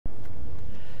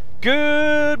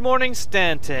Good morning,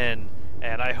 Stanton,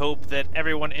 and I hope that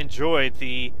everyone enjoyed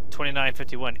the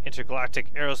 2951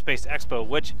 Intergalactic Aerospace Expo,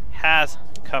 which has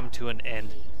come to an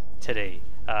end today.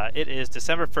 It is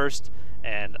December 1st,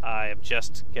 and I am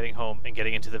just getting home and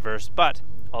getting into the verse, but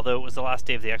although it was the last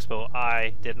day of the expo,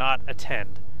 I did not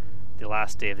attend the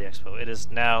last day of the expo. It is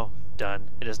now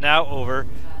done. It is now over.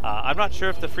 I'm not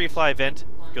sure if the free fly event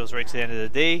goes right to the end of the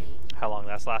day, how long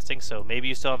that's lasting, so maybe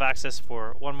you still have access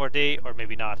for one more day or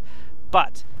maybe not.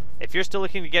 But if you're still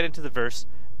looking to get into the verse,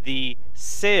 the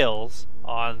sales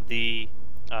on the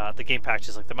game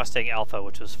packages like the Mustang Alpha,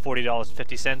 which was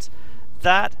 $40.50,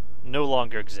 that no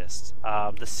longer exists.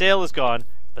 The sale is gone,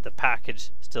 but the package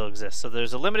still exists. So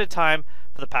there's a limited time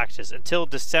for the packages until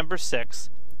December 6th.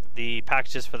 The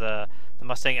packages for the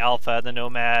Mustang Alpha, the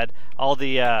Nomad, all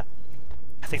the I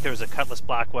think there was a Cutlass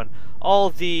Black one.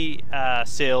 All the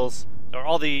sales, or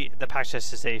all the packages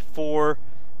to say for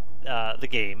the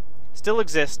game still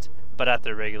exist, but at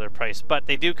their regular price. But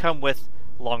they do come with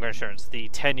longer insurance, the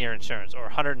 10-year insurance or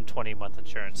 120-month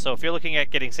insurance. So if you're looking at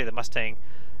getting, say, the Mustang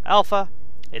Alpha,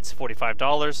 it's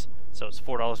 $45, so it's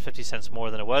 $4.50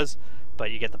 more than it was.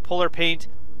 But you get the Polar paint,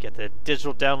 you get the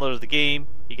digital download of the game,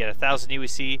 you get 1,000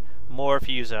 UEC more if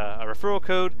you use a referral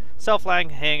code, self-lying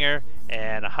hanger,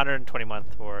 and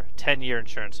 120-month or 10-year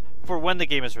insurance for when the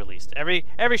game is released. Every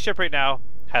ship right now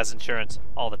has insurance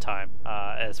all the time.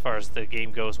 As far as the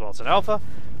game goes, while it's an alpha,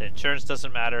 the insurance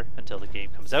doesn't matter until the game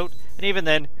comes out, and even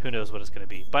then, who knows what it's going to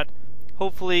be. But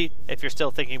hopefully, if you're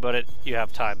still thinking about it, you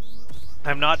have time.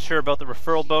 I'm not sure about the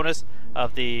referral bonus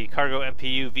of the Cargo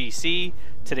MPU VC.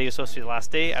 Today is supposed to be the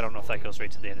last day. I don't know if that goes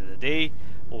right to the end of the day,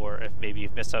 or if maybe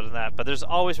you've missed out on that. But there's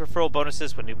always referral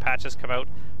bonuses when new patches come out.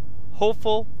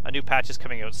 Hopeful a new patch is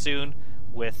coming out soon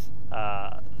with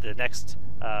the next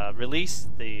release,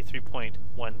 the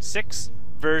 3.16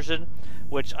 version,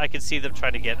 which I can see them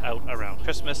trying to get out around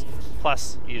Christmas.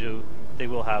 Plus, they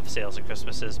will have sales at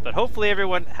Christmases. But hopefully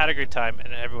everyone had a great time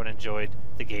and everyone enjoyed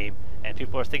the game, and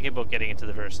people are thinking about getting into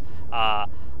the verse.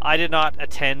 I did not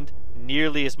attend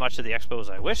nearly as much of the expo as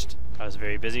I wished. I was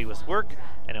very busy with work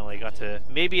and only got to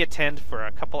maybe attend for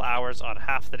a couple hours on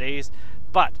half the days.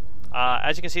 But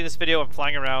as you can see in this video, I'm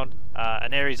flying around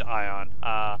an Ares Ion.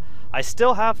 I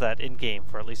still have that in game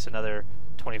for at least another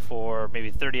 24, maybe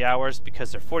 30 hours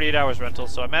because they're 48 hours rental.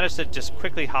 So I managed to just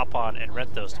quickly hop on and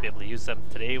rent those to be able to use them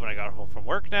today when I got home from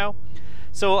work now.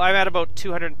 So I'm at about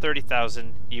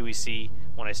 230,000 UEC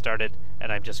when I started,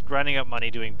 and I'm just grinding up money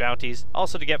doing bounties,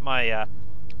 also to get my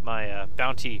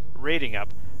bounty rating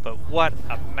up. But what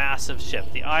a massive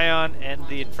ship. The Ion and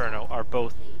the Inferno are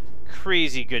both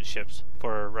crazy good ships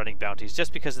for running bounties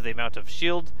just because of the amount of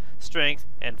shield strength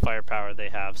and firepower they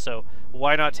have. So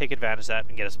why not take advantage of that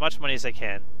and get as much money as I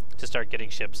can to start getting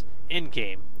ships in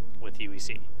game with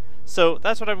UEC. So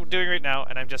that's what I'm doing right now,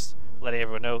 and I'm just letting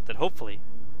everyone know that hopefully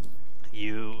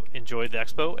you enjoyed the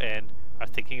expo and are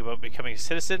thinking about becoming a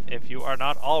citizen if you are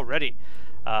not already.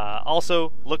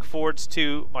 Also, look forward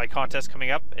to my contest coming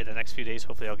up in the next few days.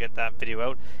 Hopefully I'll get that video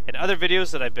out, and other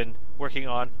videos that I've been working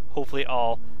on, hopefully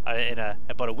all in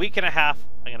about a week and a half.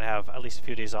 I'm going to have at least a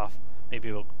few days off,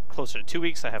 maybe closer to 2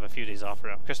 weeks. I have a few days off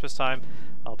around Christmas time.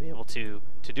 I'll be able to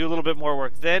do a little bit more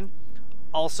work then.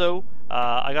 Also,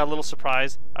 I got a little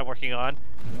surprise I'm working on.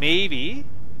 Maybe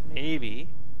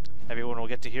everyone will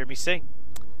get to hear me sing.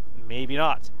 Maybe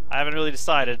not. I haven't really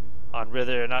decided on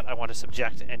whether or not I want to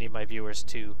subject any of my viewers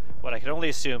to what I can only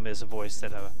assume is a voice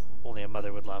that only a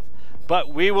mother would love. But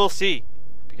we will see,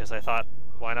 because I thought,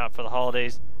 why not for the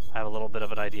holidays? I have a little bit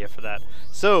of an idea for that.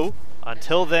 So,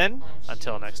 until then,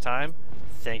 until next time,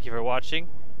 thank you for watching,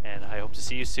 and I hope to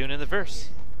see you soon in the verse.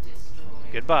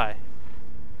 Goodbye.